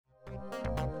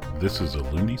This is a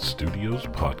Looney Studios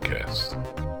podcast.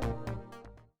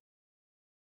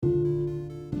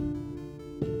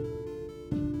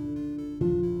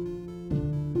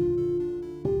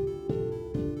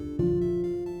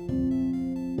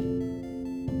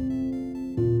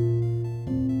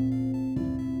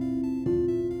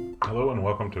 Hello and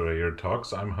welcome to Aerde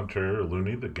Talks. I'm Hunter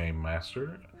Looney, the Game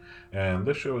Master, and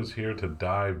this show is here to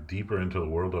dive deeper into the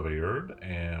world of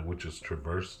Aerde, which is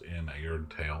traversed in Aerde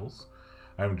Tales.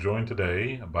 I'm joined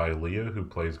today by Leah, who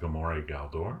plays Gamoree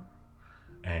Galdur,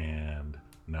 and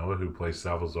Noah, who plays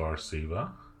Salvazar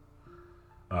Siva.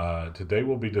 Today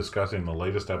we'll be discussing the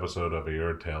latest episode of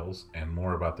Aerde Tales and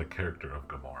more about the character of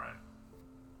Gamoree.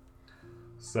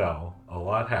 So, a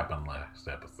lot happened last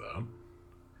episode.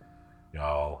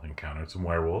 Y'all encountered some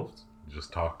werewolves,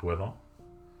 just talked with them.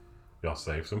 Y'all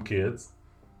saved some kids.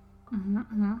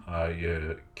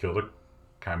 You killed a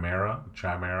chimera,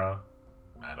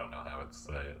 I don't know how to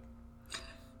say it.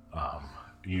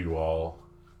 You all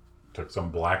took some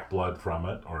black blood from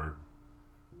it, or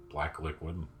black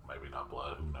liquid, maybe not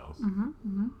blood, who knows.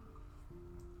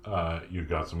 You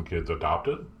got some kids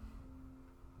adopted.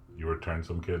 You returned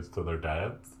some kids to their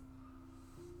dads.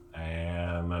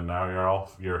 And then now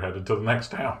you're headed to the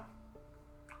next town.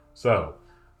 So,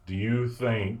 do you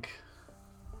think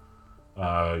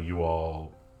are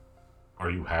you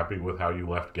happy with how you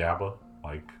left Gaba?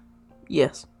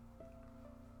 Yes.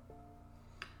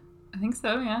 I think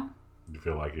so, yeah. You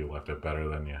feel like you left it better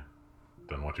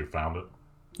than what you found it?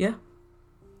 Yeah.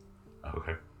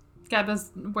 Okay.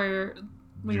 Gaba's where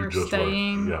we were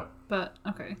staying. Yeah. But,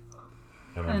 okay.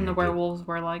 And the werewolves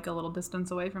were a little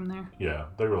distance away from there. Yeah,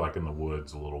 they were in the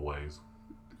woods a little ways.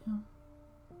 Yeah.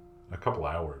 A couple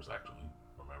hours, actually,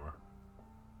 remember?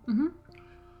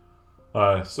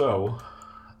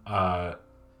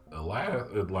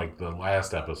 The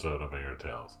last episode of Aerde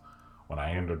Tales, when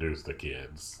I introduced the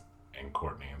kids and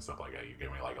Courtney and stuff like that, you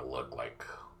gave me a look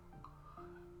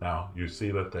now you see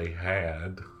that they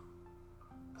had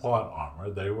plot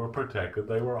armor, they were protected,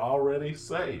 they were already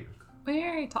saved. We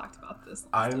already talked about this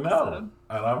I last know, episode.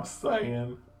 and I'm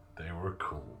saying they were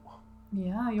cool.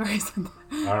 Yeah, you already said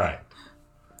that.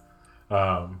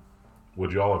 Alright.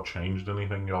 Would y'all have changed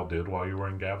anything y'all did while you were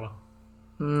in Gaba?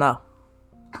 No.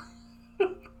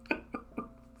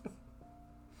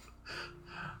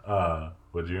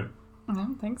 Would you? I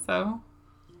don't think so.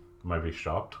 Maybe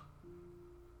shocked?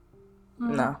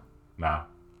 No. Nah.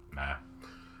 I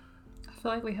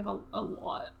feel like we have a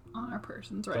lot on our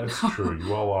persons right That's now. true.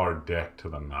 You all are decked to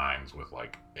the nines with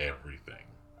everything.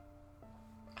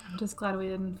 I'm just glad we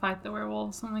didn't fight the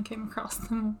werewolves when we came across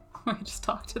them. We just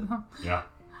talked to them. Yeah.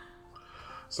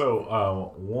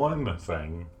 So, one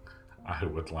thing I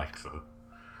would like to...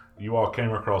 You all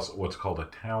came across what's called a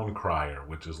town crier,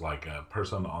 which is a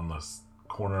person on the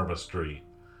corner of a street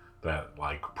that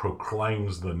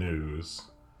proclaims the news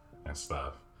and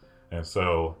stuff. And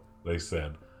so they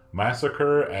said,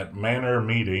 "Massacre at manor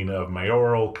meeting of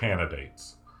mayoral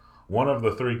candidates. One of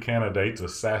the 3 candidates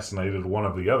assassinated one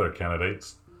of the other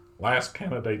candidates. Last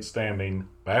candidate standing,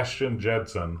 Bastian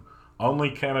Jedson,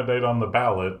 only candidate on the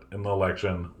ballot in the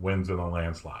election, wins in a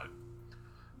landslide."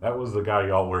 That was the guy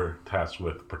y'all were tasked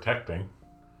with protecting.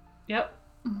 Yep.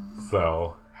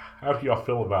 So, how do y'all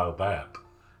feel about that?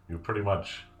 You pretty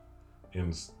much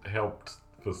helped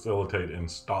facilitate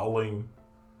installing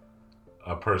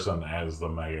a person as the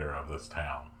mayor of this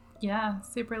town. Yeah,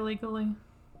 super legally.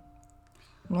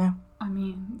 Yeah. I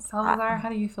mean, Salazar, how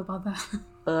do you feel about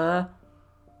that?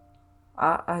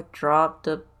 I dropped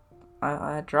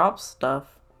I dropped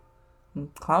stuff. I'm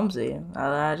clumsy.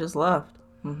 I just left.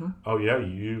 Oh yeah,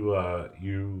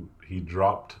 he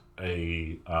dropped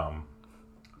a I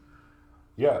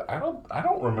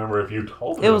don't remember if you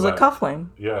told me. It was a cuffling.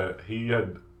 Yeah, he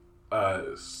had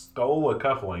stole a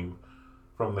cuffling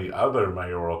from the other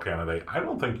mayoral candidate. I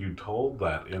don't think you told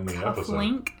that in the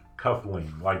episode.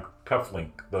 Cuffling, like cufflink,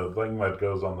 the thing that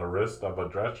goes on the wrist of a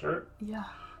dress shirt. Yeah.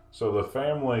 So the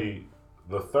family,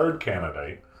 the third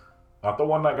candidate, not the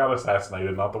one that got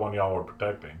assassinated, not the one y'all were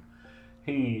protecting,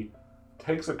 he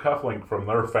takes a cufflink from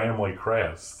their family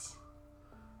crests,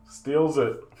 steals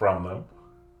it from them,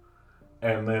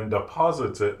 and then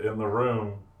deposits it in the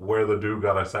room where the dude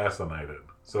got assassinated.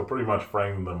 So pretty much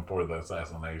framed them for the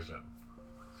assassination.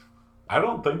 I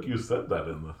don't think you said that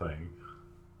in the thing.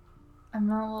 I'm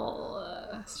a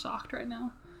little shocked right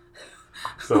now.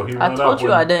 So he I told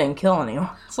you I didn't kill anyone.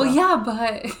 So. Well, yeah,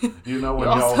 but you know when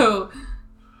you also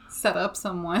set up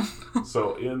someone.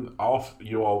 So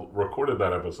you all recorded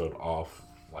that episode off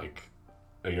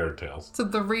Aerde Tales. So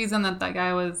the reason that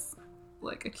guy was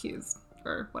accused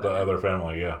or whatever. The other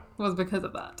family, yeah. Was because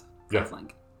of that. Yeah.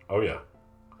 Oh, yeah.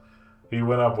 He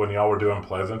went up when y'all were doing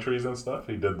pleasantries and stuff.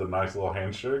 He did the nice little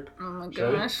handshake. Oh my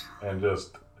gosh. And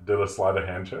just did a sleight of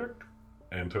handshake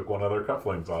and took one of their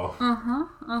cufflinks off.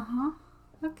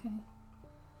 Okay.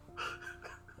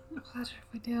 What are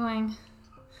we doing?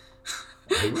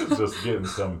 He was just getting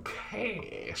some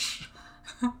cash.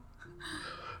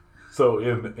 So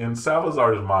in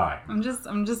Salazar's mind,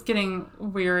 I'm just getting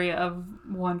weary of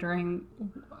wondering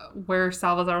where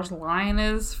Salazar's line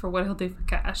is for what he'll do for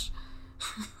cash.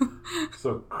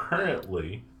 so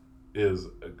currently, is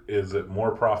it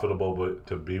more profitable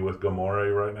to be with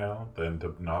Gamoree right now than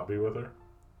to not be with her?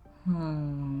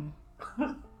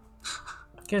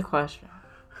 Good question.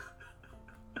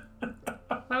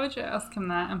 Why would you ask him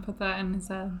that and put that in his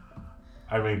head?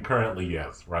 I mean, currently,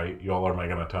 yes, right? Y'all are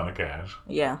making a ton of cash.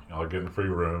 Yeah. Y'all are getting free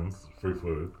rooms, free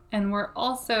food. And we're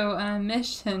also on a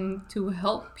mission to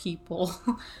help people.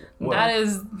 Well, that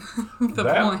is the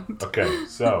point. Okay,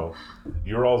 so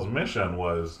your all's mission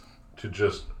was to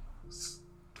just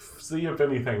see if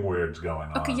anything weird's going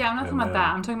on. Okay, yeah, I'm not talking about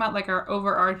that. I'm talking about like our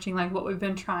overarching, like what we've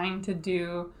been trying to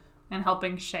do and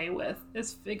helping Shay with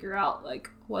is figure out like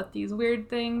what these weird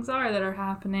things are that are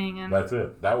happening. And that's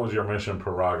it. That was your mission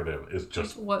prerogative. Is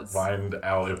just find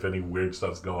out if any weird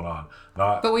stuff's going on.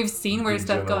 But we've seen weird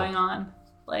stuff going on.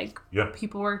 Like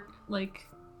people were like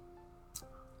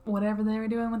whatever they were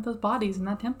doing with those bodies in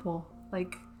that temple.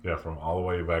 Like from all the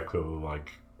way back to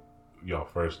like y'all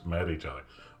first met each other.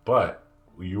 But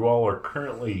you all are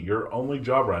currently, your only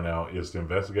job right now is to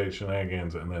investigate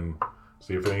shenanigans and then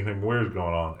see if anything weird is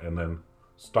going on, and then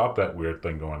stop that weird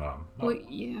thing going on. Well,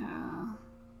 yeah.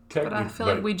 But I feel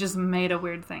like we just made a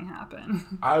weird thing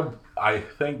happen. I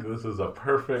think this is a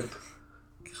perfect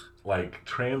like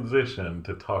transition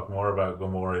to talk more about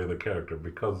Gamoree the character,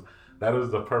 because that is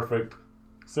the perfect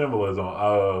symbolism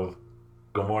of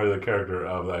Gamoree the character,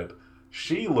 of that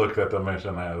she looked at the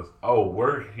mission as, oh,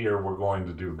 we're here, we're going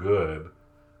to do good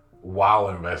while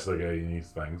investigating these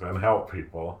things and help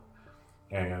people.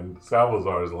 And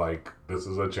Salazar is like, this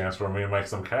is a chance for me to make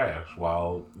some cash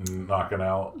while knocking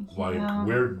out like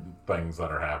weird things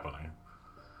that are happening.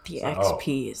 The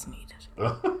XP is needed.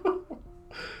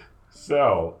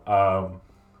 So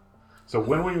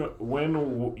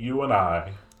when you and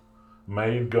I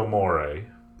made Gamoree,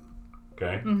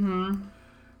 okay,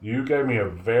 you gave me a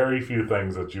very few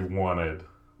things that you wanted,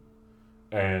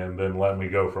 and then let me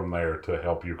go from there to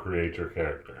help you create your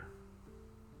character.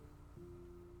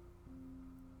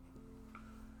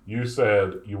 You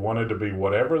said you wanted to be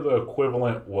whatever the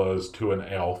equivalent was to an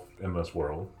elf in this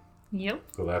world. Yep.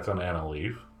 So that's an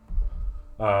Analeaf.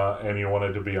 And you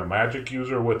wanted to be a magic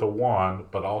user with a wand,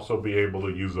 but also be able to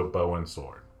use a bow and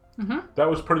sword. That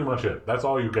was pretty much it. That's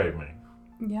all you gave me.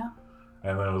 Yeah.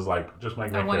 And then it was like, just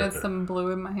make that I wanted character. Some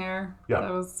blue in my hair. Yeah.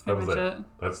 That was pretty much it.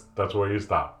 That's where you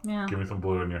stop. Yeah. Give me some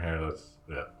blue in your hair. That's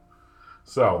it.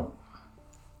 So,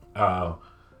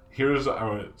 here's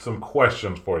some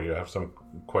questions for you. I have some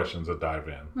questions to dive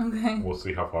in. Okay. We'll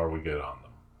see how far we get on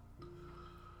them.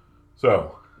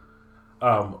 So,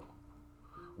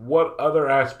 what other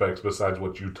aspects besides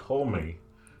what you told me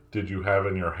did you have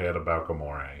in your head about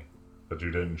Gamoree that you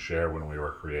didn't share when we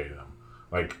were creating them?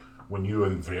 Like, when you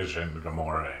envisioned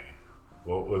Gamoree,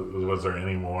 was there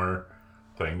any more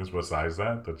things besides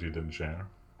that you didn't share?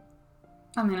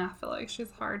 I mean, I feel like she's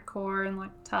hardcore and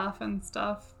like tough and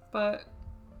stuff, but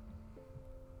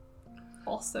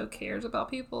also cares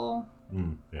about people.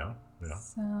 Yeah.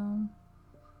 So.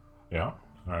 Yeah.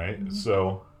 All right.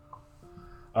 So,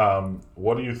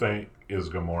 what do you think is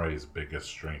Gamoree's biggest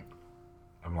strength?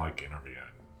 I'm like interviewing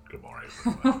Gamoree.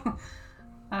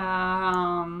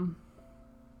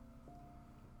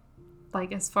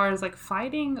 Like as far as like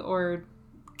fighting or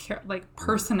like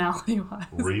personality wise.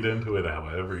 Read into it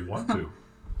however you want to.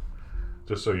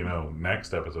 Just so you know,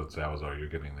 next episode, Salazar, you're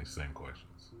getting these same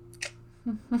questions.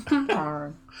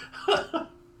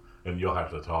 And you'll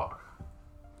have to talk.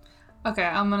 Okay,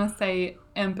 I'm gonna say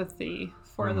empathy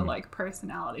for the like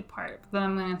personality part. But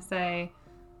then I'm gonna say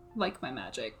like my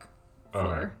magic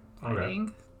for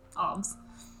fighting obs.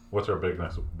 What's our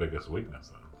biggest weakness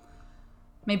then?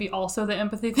 Maybe also the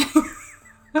empathy thing.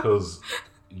 Because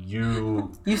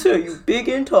you said you're big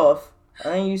and tough,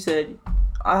 and you said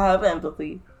I have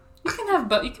empathy. You can have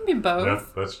both. You can be both. Yeah,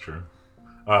 that's true.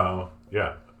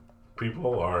 Yeah,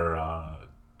 people are.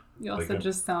 You also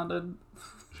just sounded.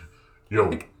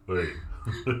 Yo, hey.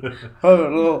 Oh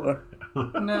Lord.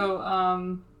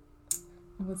 No,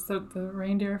 what's the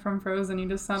reindeer from Frozen? You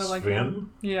just sounded like Sven?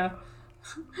 Yeah.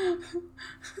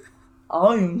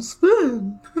 I am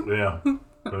Sven. Yeah,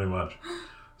 pretty much.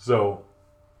 So,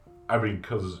 I mean,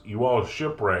 because you all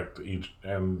shipwrecked each,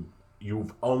 and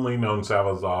you've only known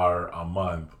Salazar a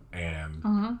month,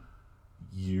 and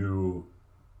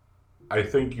I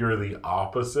think you're the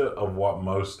opposite of what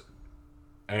most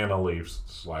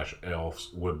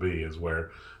Annaleafs/elves would be, is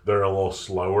where they're a little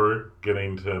slower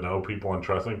getting to know people and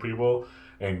trusting people,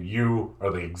 and you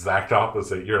are the exact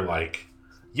opposite. You're like,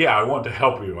 yeah, I want to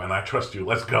help you, and I trust you.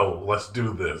 Let's go. Let's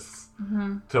do this.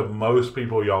 To most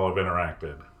people y'all have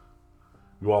interacted,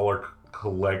 you all are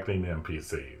collecting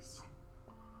NPCs.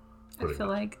 I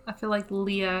feel like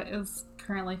Leah is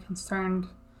currently concerned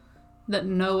that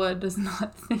Noah does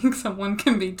not think someone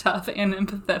can be tough and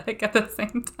empathetic at the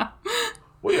same time.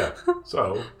 Well, yeah.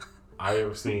 So, I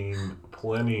have seen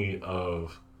plenty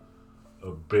of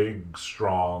big,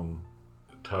 strong,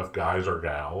 tough guys or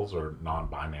gals or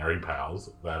non-binary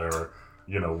pals that are,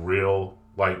 real,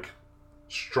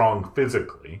 strong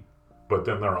physically, but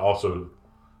then they're also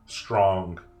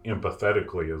strong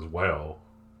empathetically as well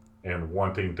and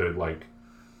wanting to,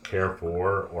 care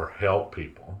for or help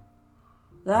people.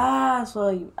 That's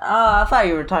what I thought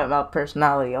you were talking about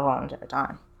personality a whole entire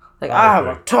time. I have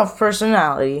a tough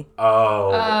personality. Oh,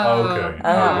 okay. And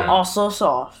I'm also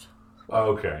soft.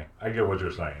 Okay, I get what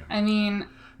you're saying. I mean,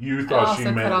 you thought she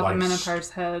meant cut off a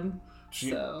Minotaur's head.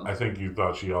 I think you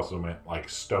thought she also meant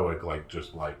stoic,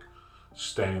 just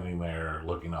standing there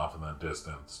looking off in the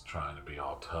distance, trying to be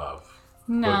all tough.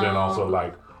 No. But then also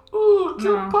ooh,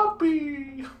 cute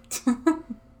puppy.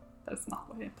 That's not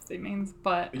what empathy means,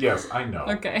 but... Yes, I know.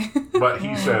 Okay. But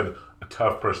he said a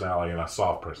tough personality and a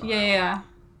soft personality. Yeah.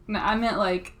 No, I meant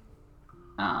I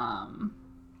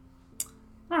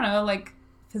don't know,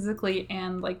 physically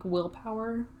and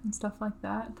willpower and stuff like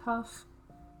that. Tough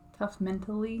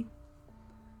mentally.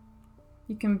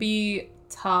 You can be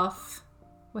tough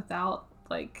without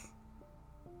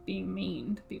being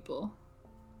mean to people.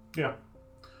 Yeah.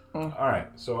 Alright,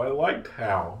 so I liked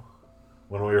how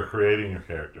when we were creating your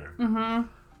character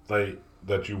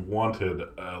that you wanted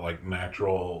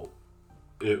natural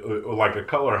a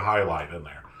color highlight in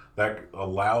there that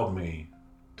allowed me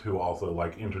to also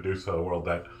introduce to the world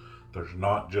that there's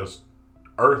not just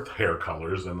earth hair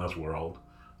colors in this world.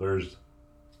 There's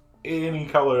any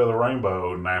color of the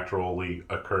rainbow naturally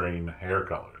occurring hair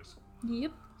colors.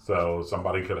 Yep. So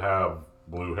somebody could have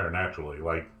blue hair naturally.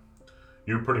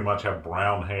 You pretty much have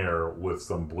brown hair with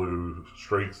some blue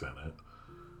streaks in it.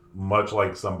 Much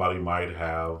like somebody might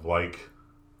have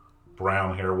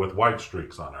brown hair with white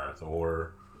streaks on earth,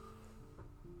 or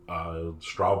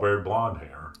strawberry blonde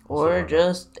hair. Or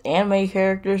just anime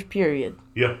characters, period.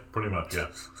 Yeah, pretty much, yeah.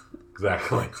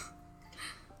 Exactly.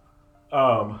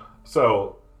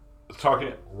 So,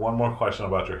 talking one more question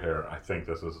about your hair. I think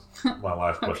this is my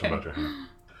last question about your hair.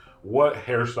 What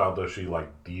hairstyle does she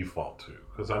default to?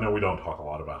 Because I know we don't talk a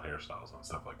lot about hairstyles and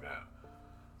stuff like that.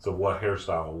 So what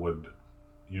hairstyle would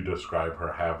you describe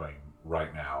her having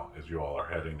right now as you all are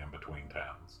heading in between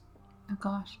towns? Oh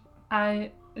gosh.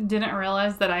 I didn't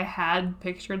realize that I had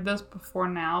pictured this before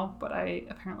now, but I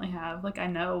apparently have. I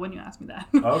know when you asked me that.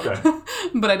 Okay.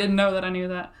 But I didn't know that I knew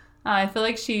that. I feel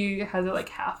like she has it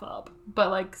half up,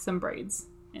 but some braids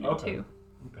in it too.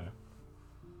 Okay.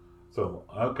 So,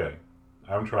 okay.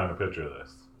 I'm trying to picture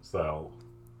this. So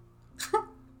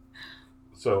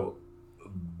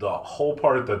the whole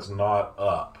part that's not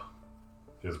up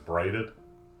is braided?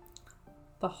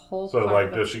 The whole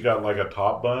part? So, does she got a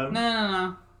top bun?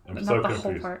 No. I'm not so the confused.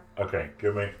 whole part. Okay,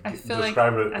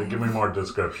 describe it. Give me more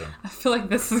description. I feel like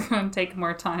this is going to take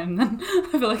more time than I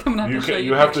feel like I'm going to have to show you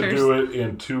You have pictures. to do it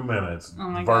in 2 minutes. Oh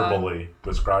my verbally.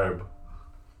 God. Describe.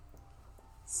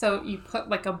 So you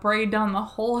put a braid down the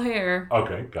whole hair.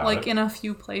 Okay, got it. In a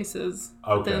few places.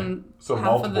 Okay. So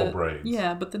multiple braids.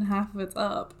 Yeah, but then half of it's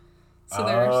up. So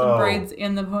there are some braids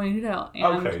in the ponytail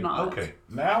and not. Okay.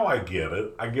 Now I get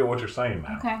it. I get what you're saying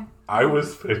now. Okay. I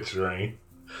was picturing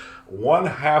one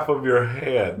half of your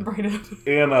head braided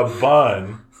in a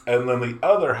bun, and then the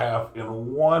other half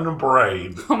in one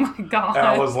braid. Oh my god. And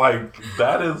I was like,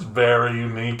 that is very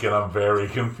unique, and I'm very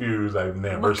confused. I've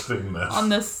never seen this. On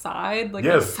the side?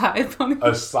 Yes. A side ponytail?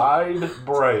 A side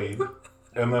braid,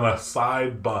 and then a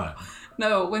side bun.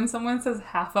 No, when someone says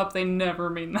half up, they never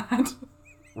mean that.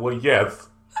 Well, yes,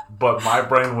 but my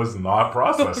brain was not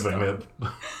processing it.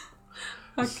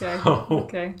 Okay.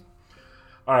 Okay.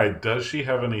 All right. Does she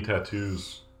have any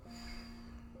tattoos?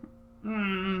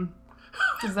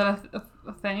 Is that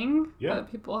a thing? Yeah. That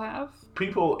people have?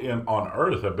 People on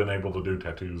Earth have been able to do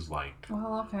tattoos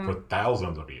for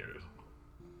thousands of years.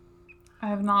 I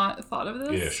have not thought of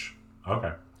this. Ish.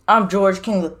 Okay. I'm George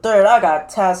King III. I got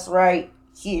tats right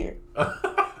here.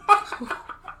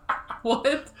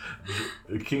 What?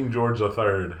 King George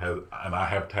III has, and I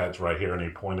have tats right here, and he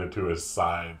pointed to his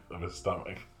side of his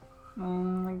stomach. Oh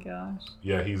my gosh.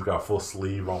 Yeah, he's got full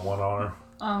sleeve on one arm.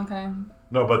 Oh, okay.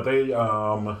 No, but they,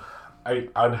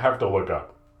 I'd have to look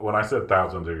up. When I said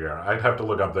thousands a year, I'd have to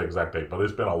look up the exact date, but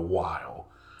it's been a while.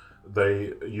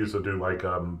 They used to do like,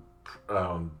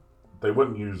 they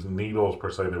wouldn't use needles per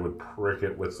se. They would prick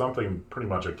it with something pretty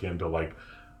much akin to like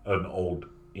an old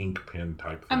ink pen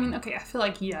type thing. I mean, okay, I feel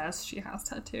like, yes, she has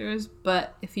tattoos,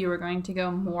 but if you were going to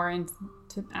go more into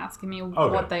asking me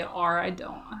what they are, I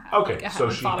don't have. Okay, so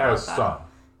she has some.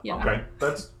 Yeah. Okay,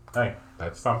 that's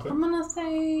something. I'm going to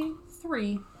say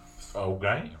 3.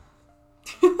 Okay.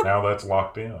 Now that's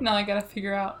locked in. Now I gotta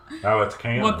figure out Now that's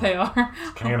canon. what they are.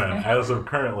 It's canon. Okay. As of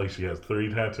currently, she has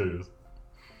 3 tattoos.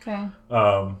 Okay.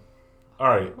 All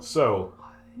right, so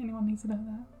Anyone needs to know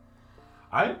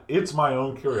that. it's my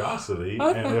own curiosity,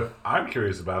 and if I'm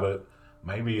curious about it,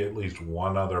 maybe at least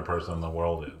one other person in the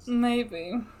world is.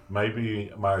 Maybe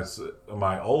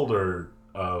my older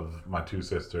of my 2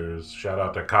 sisters. Shout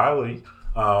out to Kylie.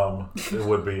 It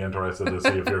would be interested to see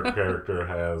if your character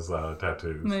has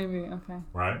tattoos. Maybe. Okay.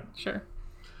 Right? Sure.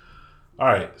 All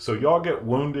right. So y'all get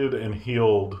wounded and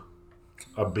healed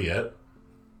a bit.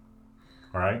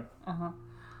 All right? Uh-huh.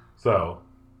 So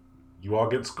you all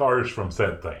get scars from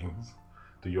said things.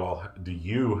 Do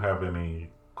you have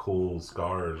any cool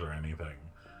scars or anything?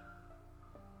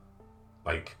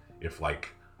 Like, if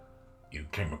you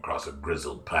came across a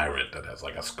grizzled pirate that has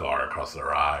like a scar across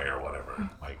their eye or whatever.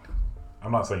 Like,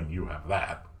 I'm not saying you have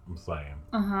that. I'm saying.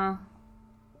 Uh-huh.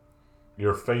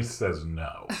 Your face says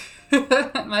no.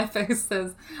 My face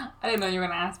says, I didn't know you were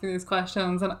going to ask me these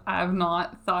questions, and I have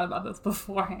not thought about this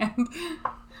beforehand.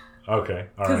 Okay,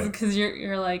 all right. Because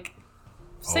you're like,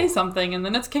 say something, and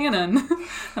then it's canon,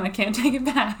 and I can't take it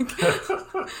back.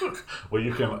 Well,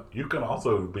 you can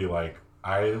also be like,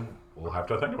 I will have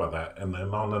to think about that, and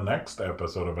then on the next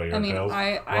episode of Aerde Tales,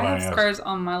 I have scars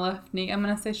on my left knee. I'm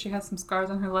gonna say she has some scars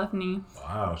on her left knee.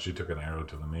 Wow, she took an arrow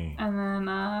to the knee. And then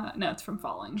no, it's from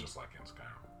falling. Just like in Skyrim.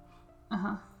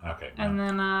 Uh-huh. Okay. And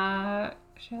then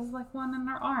she has like one in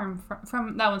her arm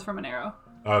from that one's from an arrow.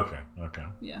 Okay.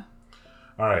 Yeah.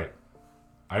 All right.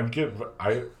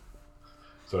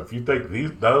 So if you think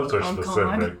those are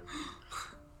specific, God.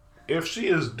 If she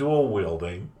is dual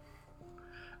wielding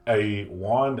a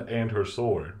wand and her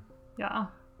sword, Yeah.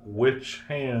 which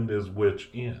hand is which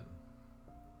in?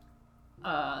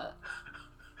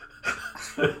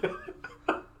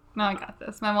 No, I got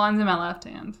this. My wand's in my left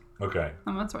hand. Okay.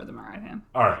 I'm gonna sword in my right hand.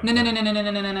 All right.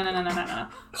 No.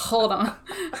 Hold on.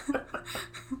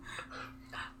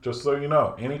 Just so you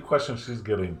know, any question she's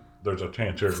getting, there's a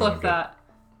chance you're going to Flip that.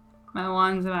 My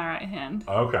wand's in my right hand.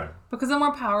 Okay. Because I'm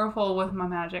more powerful with my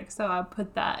magic, so I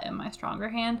put that in my stronger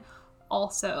hand.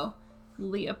 Also,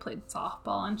 Leah played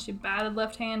softball and she batted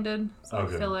left-handed, so I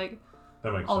feel like,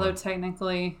 that makes although sense.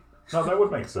 technically, No, that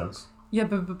would make sense. yeah,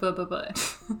 but.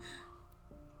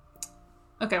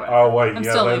 Okay, whatever. Oh, wait, I'm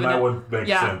yeah, still then leaving that it. would make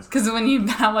Yeah, sense. because when you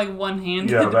have like one hand,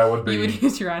 Yeah, that would be... you would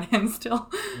use your right hand still.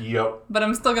 Yep. But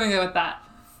I'm still going to go with that.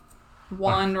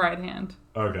 One right hand.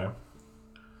 Okay.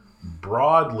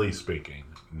 Broadly speaking,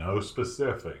 no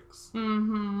specifics.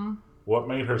 Mm-hmm. What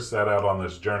made her set out on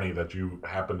this journey that you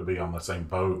happen to be on the same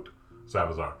boat,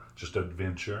 Salazar? Just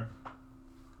adventure?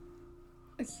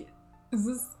 Is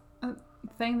this a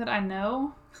thing that I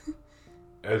know?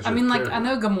 As I your mean, like, character. I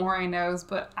know Gamoree knows,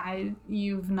 but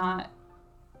you've not.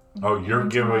 Oh, you're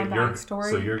into giving my backstory.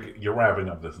 so you're wrapping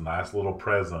up this nice little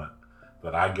present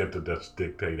that I get to just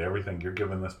dictate everything. You're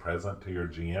giving this present to your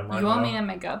GM right now. You want me to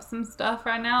make up some stuff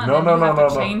right now? And No, then no, you no, have no,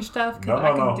 to no. change stuff? Because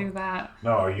I can do that.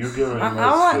 No, are you giving this?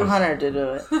 I want just- Hunter to do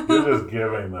it. You're just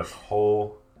giving this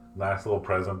whole nice little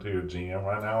present to your GM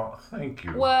right now. Thank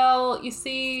you. Well, you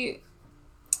see,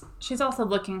 she's also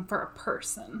looking for a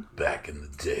person. Back in the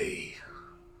day,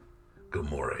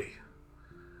 Gamoree,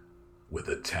 with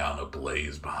a town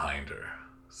ablaze behind her,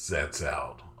 sets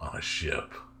out on a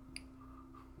ship.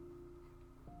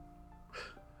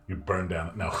 You burn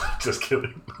down. No, just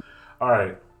kidding. All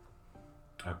right.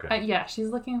 Okay. Yeah, she's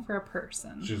looking for a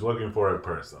person. She's looking for a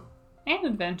person. And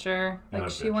adventure. And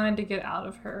Like, she adventure. wanted to get out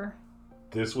of her.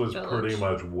 This was Village. pretty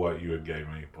much what you had gave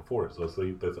me before. So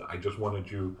see, I just wanted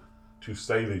you to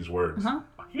say these words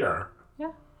here.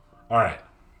 Yeah. All right.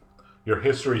 Your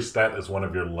history stat is one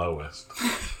of your lowest.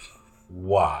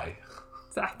 Why?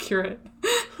 It's accurate.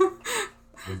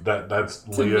 That's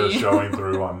To Leah me. showing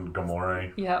through on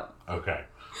Gamoree. Yep. Okay.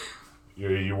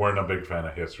 You weren't a big fan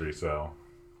of history, so.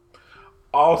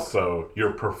 Also,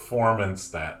 your performance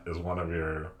stat is one of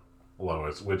your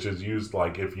lowest, which is used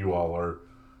like if you all are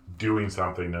doing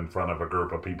something in front of a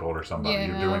group of people or somebody. Yeah,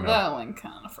 You're doing that one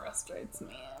kind of frustrates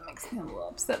me. It makes me a little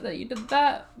upset that you did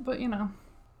that, but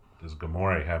Does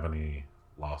Gamoree have any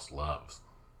lost loves?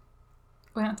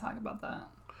 we don't talk about that.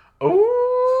 Oh!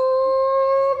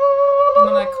 I'm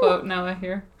gonna quote Noah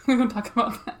here. We don't talk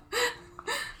about that.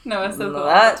 Noah says that all the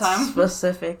That's time.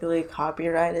 specifically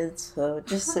copyrighted, so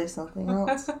just say something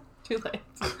else. Too late.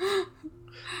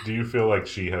 Do you feel like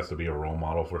she has to be a role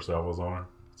model for Salazar?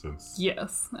 Since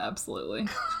Yes, absolutely.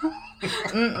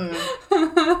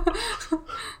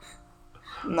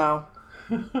 No.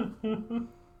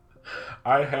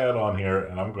 I had on here,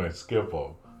 and I'm going to skip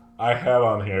them. I had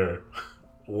on here,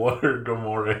 what are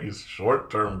Gamoree's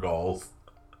short-term goals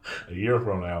a year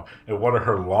from now, and what are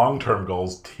her long-term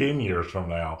goals 10 years from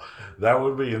now? That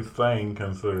would be insane,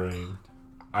 considering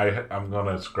I'm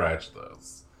going to scratch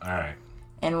those. All right.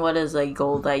 And what is a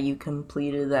goal that you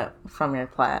completed that from your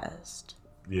past?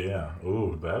 Yeah.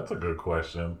 Ooh, that's a good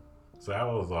question.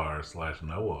 Salazar /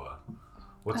 Noah.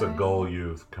 What's a goal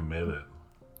you've committed?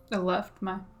 I left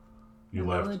my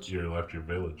Left your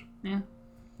village. Yeah.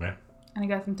 Yeah. And I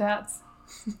got some tats.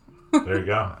 There you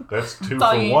go. That's two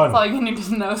That's for one. That's all you need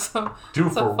to know. So Two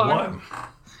so for far. one.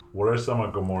 What are some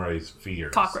of Gamoree's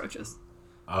fears? Cockroaches.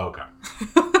 Okay.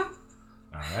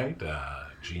 All right.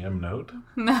 GM note.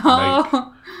 No.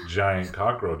 Make giant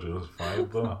cockroaches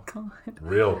fight the God.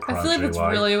 real crunchy. I feel like that's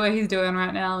really what he's doing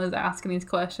right now is asking these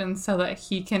questions so that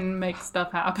he can make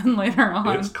stuff happen later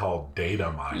on. It's called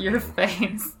data mining. Your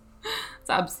face. It's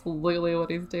absolutely what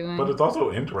he's doing. But it's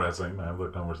also interesting to have the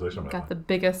conversation about Got it. the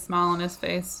biggest smile on his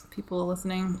face. People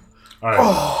listening. All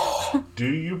right. Do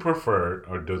you prefer,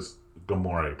 or does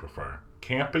Gamoree prefer,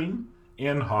 camping,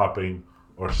 in-hopping,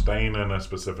 or staying in a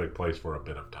specific place for a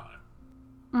bit of time?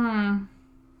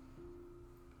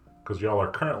 Because y'all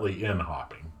are currently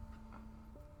in-hopping.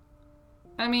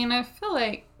 I mean, I feel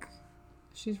like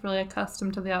she's really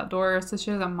accustomed to the outdoors, so she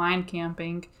doesn't mind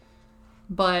camping.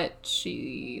 But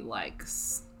she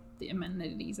likes the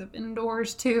amenities of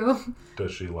indoors, too.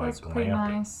 Does she like That's pretty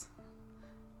glamping? nice.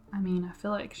 I mean, I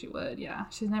feel like she would, yeah.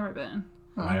 She's never been.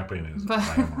 Glamping is But-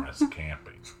 glamorous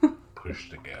camping.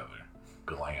 Pushed together.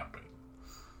 Glamping.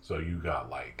 So you got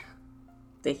like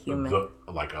The human.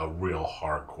 like a real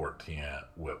hardcore tent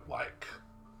with like...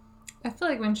 I feel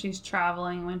like when she's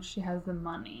traveling, when she has the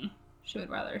money, she would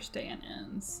rather stay in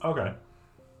inns. Okay.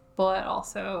 But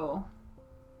also,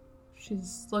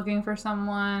 she's looking for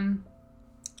someone,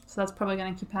 so that's probably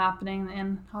going to keep happening, the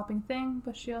inn hopping thing.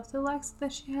 But she also likes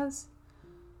that she has...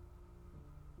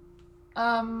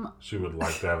 She would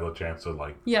like to have the chance to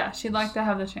like... Yeah, she'd like to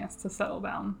have the chance to settle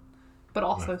down, but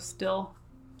also still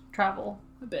travel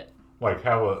a bit. Like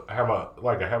have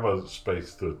a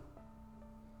space to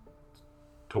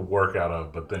work out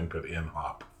of, but then could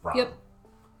in-hop from. Yep.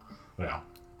 Yeah.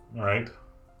 All right.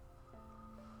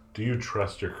 Do you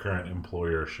trust your current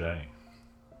employer, Shay?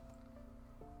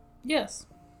 Yes.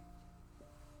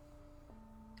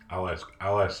 I'll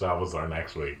ask Salazar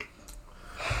next week.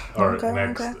 Or Okay,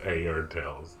 next okay. Aerde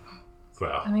Tales. So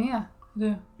I mean, yeah, I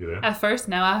do. you know? At first,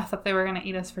 no, I thought they were going to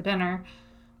eat us for dinner,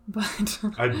 but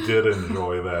I did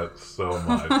enjoy that so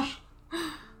much.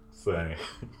 Saying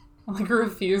I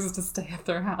refused to stay at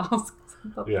their house. I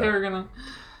thought Yeah. they were going to...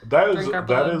 that Drink our that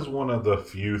blood. is one of the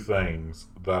few things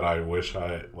that I wish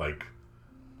I like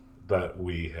that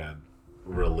we had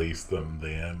released them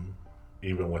then,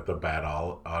 even with the bad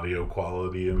audio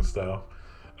quality and stuff.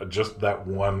 Just that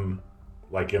one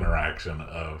like interaction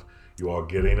of you all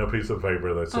getting a piece of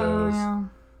paper that says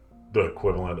the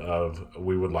equivalent of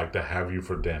 "we would like to have you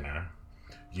for dinner."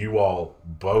 You all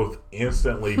both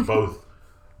instantly both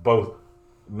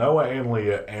Noah and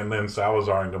Leah, and then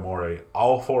Salazar and Gamoree,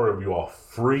 all four of you all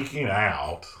freaking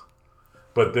out,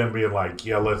 but then being like,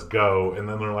 yeah, let's go. And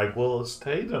then they're like, well, let's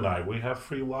stay tonight. We have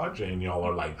free lodging. And y'all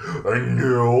are like,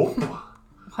 nope.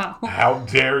 Wow. How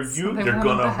dare you? they They're wanted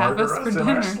going to to have murder us us for in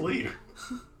our dinner. sleep.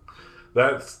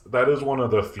 That is one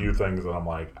of the few things that I'm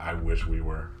like, I wish we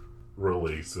were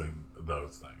releasing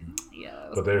those things. Yeah, that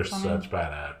was But they're funny. such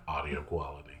bad audio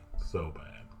quality. So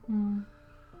bad. Mm.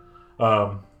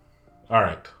 All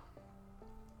right.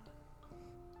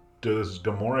 Does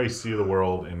Gamoree see the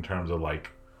world in terms of like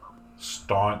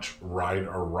staunch right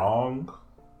or wrong,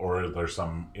 or is there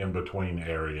some in between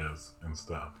areas and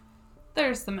stuff?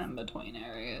 There's some in-between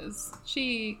areas.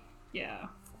 Yeah.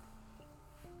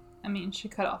 I mean, she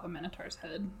cut off a Minotaur's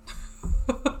head.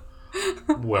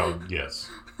 Well, yes.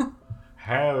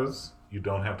 You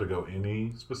don't have to go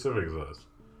any specifics of this.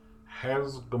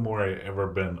 Has Gamoree ever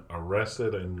been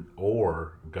arrested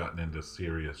or gotten into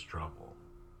serious trouble?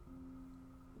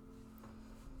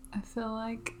 I feel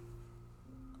like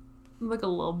Like a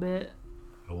little bit.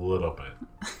 A little bit.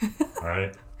 All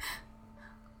right.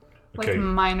 Like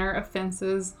minor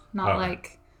offenses, not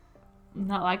like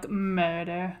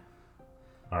murder.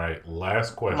 All right,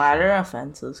 last question. Minor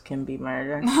offenses can be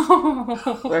murder.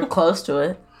 We're close to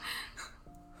it.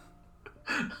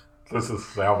 This is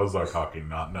Salvazar talking,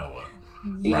 not Noah.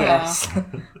 Yes.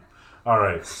 All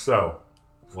right, so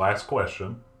last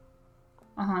question.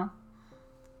 Uh-huh.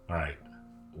 All right.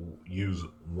 Use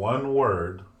one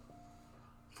word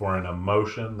for an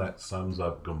emotion that sums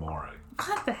up Gamoree.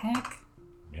 What the heck?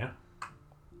 Yeah.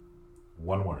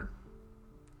 One word.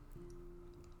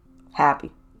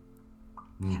 Happy.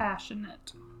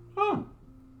 Passionate. Oh.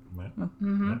 Yeah.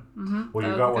 Mm-hmm. Yeah. Mm-hmm. Well,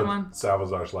 you got what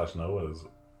Salvazar/Noah's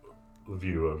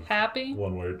view of happy.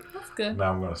 One word. That's good.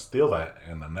 Now I'm going to steal that,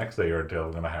 and the next day or two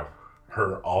I'm going to have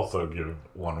her also give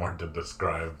one word to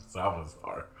describe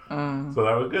Salvazar. So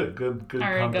that was good. Good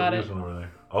contribution over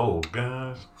there. Oh,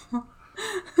 gosh.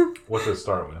 What's it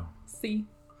start with? C.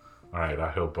 All right, I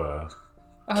hope I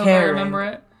remember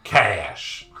it.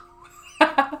 Cash.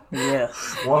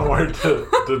 Yes. One word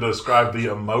to describe the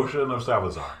emotion of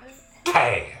Salvazar.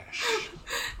 Cash.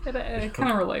 It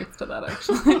kind of relates to that,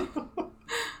 actually.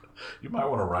 You might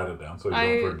want to write it down so you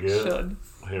I don't forget. should.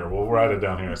 Here, we'll write it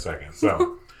down here in a second.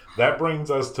 So, that brings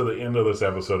us to the end of this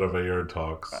episode of Aerde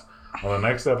Talks. On the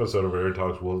next episode of Aerde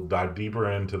Talks, we'll dive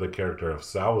deeper into the character of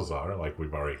Salvazar, like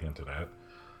we've already hinted at.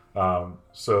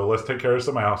 So, let's take care of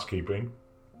some housekeeping.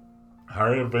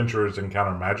 Our adventurers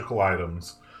encounter magical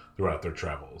items throughout their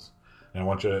travels. And I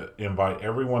want to invite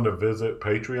everyone to visit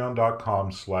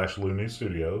patreon.com/Looney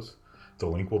Studios. The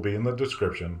link will be in the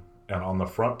description. And on the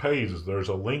front page, there's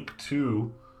a link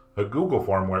to a Google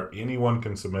form where anyone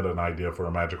can submit an idea for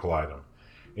a magical item.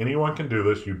 Anyone can do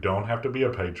this. You don't have to be a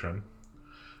patron.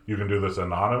 You can do this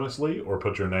anonymously or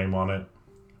put your name on it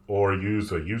or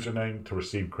use a username to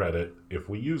receive credit if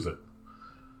we use it.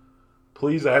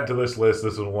 Please add to this list.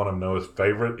 This is one of Noah's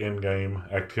favorite in-game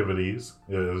activities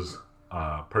is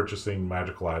purchasing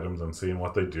magical items and seeing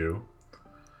what they do.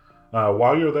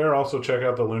 While you're there, also check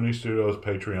out the Looney Studios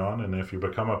Patreon, and if you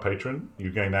become a patron,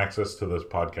 you gain access to this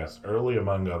podcast early,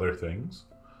 among other things.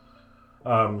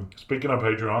 Speaking of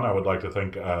Patreon, I would like to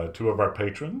thank two of our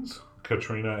patrons,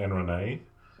 Katrina and Renee.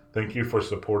 Thank you for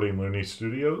supporting Looney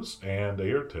Studios and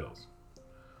Aerde Tales.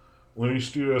 Looney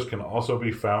Studios can also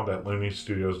be found at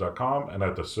looneystudios.com and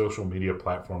at the social media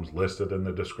platforms listed in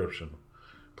the description.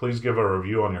 Please give a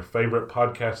review on your favorite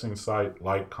podcasting site,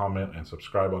 like, comment, and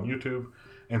subscribe on YouTube,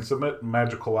 and submit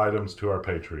magical items to our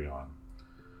Patreon.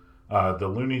 The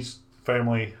Looney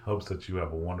family hopes that you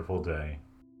have a wonderful day.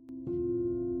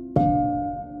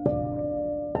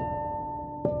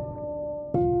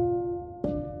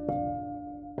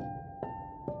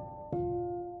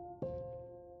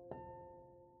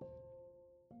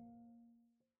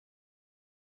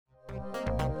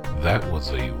 That was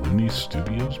a Looney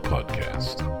Studios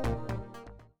podcast.